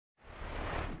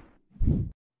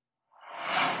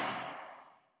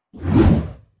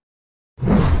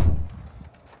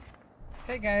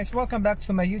Hey guys, welcome back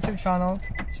to my YouTube channel.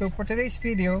 So for today's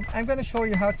video, I'm going to show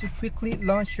you how to quickly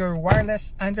launch your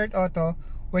wireless Android Auto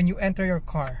when you enter your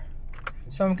car.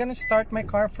 So I'm going to start my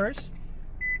car first.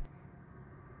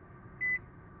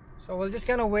 So we're just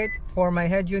going to wait for my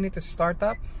head unit to start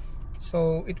up.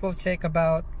 So it will take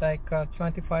about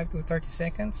 25 to 30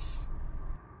 seconds.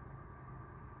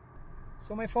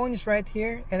 So my phone is right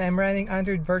here and I'm running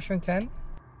Android version 10.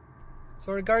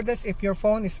 So regardless if your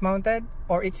phone is mounted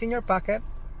or it's in your pocket,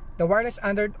 the wireless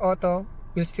Android Auto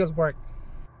will still work.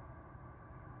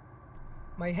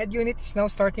 My head unit is now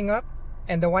starting up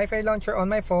and the Wi-Fi launcher on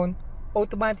my phone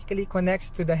automatically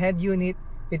connects to the head unit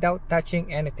without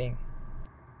touching anything.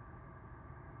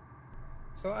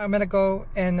 So I'm gonna go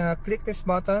and click this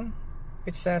button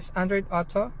which says Android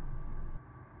Auto.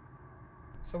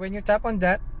 So when you tap on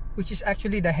that, which is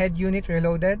actually the head unit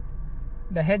reloaded,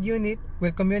 the head unit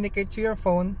will communicate to your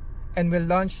phone and will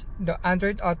launch the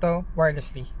Android Auto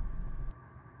wirelessly.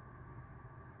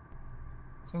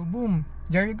 So boom,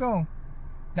 there you go.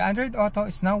 The Android Auto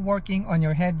is now working on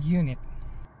your head unit.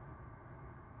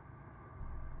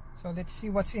 So let's see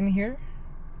what's in here.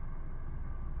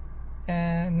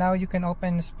 And now you can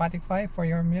open Spotify for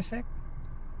your music.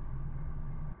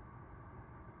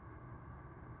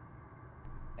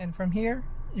 And from here,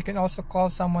 you can also call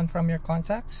someone from your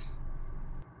contacts.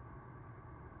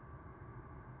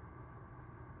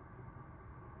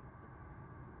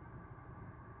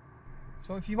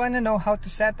 So if you want to know how to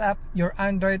set up your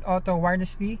Android Auto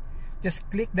wirelessly, just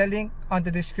click the link on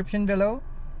the description below.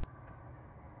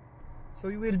 So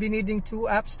you will be needing two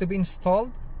apps to be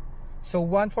installed. So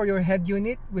one for your head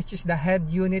unit, which is the head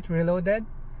unit reloaded,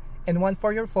 and one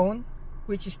for your phone,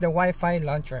 which is the Wi-Fi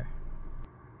Launcher.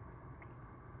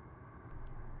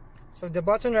 So the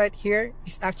button right here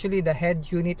is actually the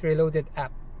head unit reloaded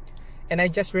app, and I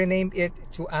just renamed it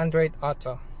to Android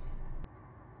Auto.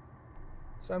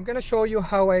 So I'm gonna show you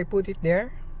how I put it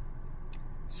there.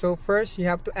 So first you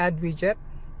have to add widget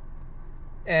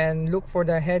and look for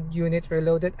the head unit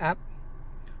reloaded app.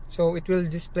 So it will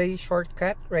display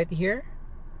shortcut right here.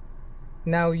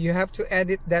 Now you have to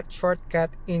edit that shortcut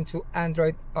into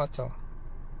Android Auto.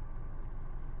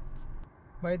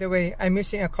 By the way, I'm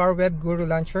using a Car Web Guru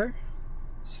launcher.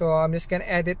 So I'm just gonna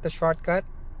edit the shortcut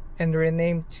and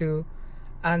rename to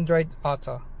Android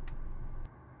Auto.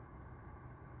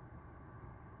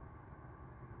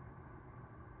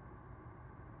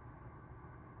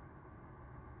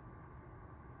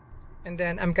 And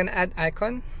then I'm gonna add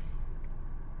icon.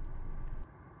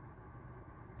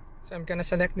 So I'm gonna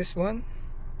select this one,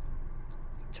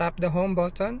 tap the home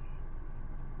button.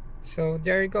 So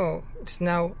there you go, it's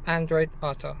now Android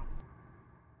Auto.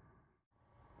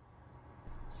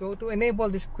 So to enable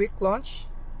this quick launch,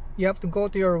 you have to go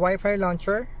to your Wi-Fi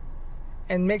launcher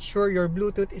and make sure your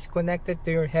Bluetooth is connected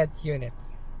to your head unit.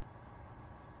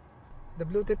 The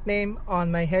Bluetooth name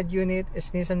on my head unit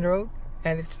is Nissan Rogue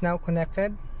and it's now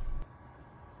connected.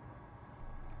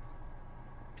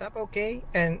 Tap OK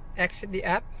and exit the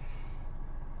app.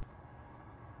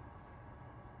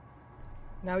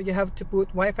 Now you have to put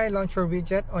Wi-Fi Launcher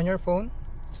widget on your phone.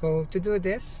 So to do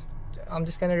this, I'm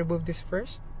just gonna remove this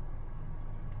first.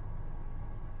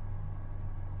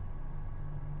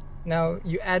 Now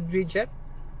you add widget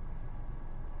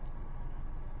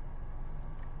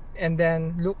and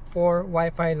then look for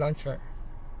Wi-Fi Launcher.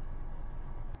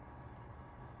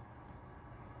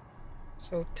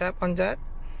 So tap on that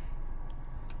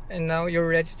and now you're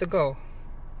ready to go.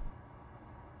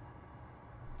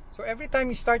 So every time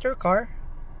you start your car,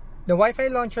 the Wi-Fi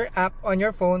Launcher app on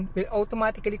your phone will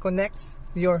automatically connect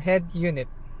to your head unit.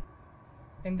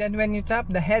 And then when you tap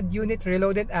the head unit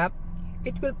reloaded app,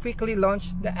 it will quickly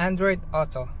launch the Android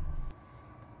Auto.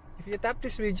 If you tap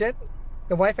this widget,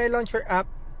 the Wi-Fi Launcher app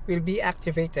will be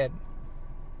activated.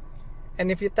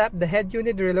 And if you tap the head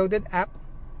unit reloaded app,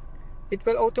 it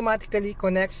will automatically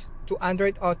connect to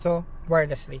Android Auto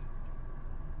wirelessly.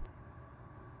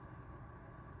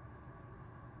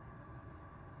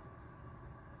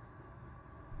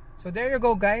 So there you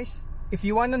go guys. If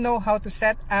you want to know how to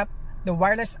set up the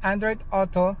wireless Android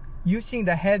Auto using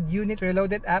the head unit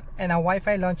reloaded app and a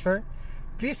Wi-Fi launcher,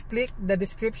 please click the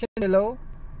description below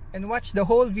and watch the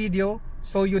whole video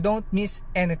so you don't miss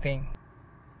anything.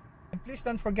 And please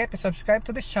don't forget to subscribe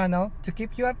to this channel to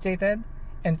keep you updated,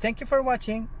 and thank you for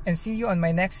watching and see you on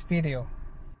my next video.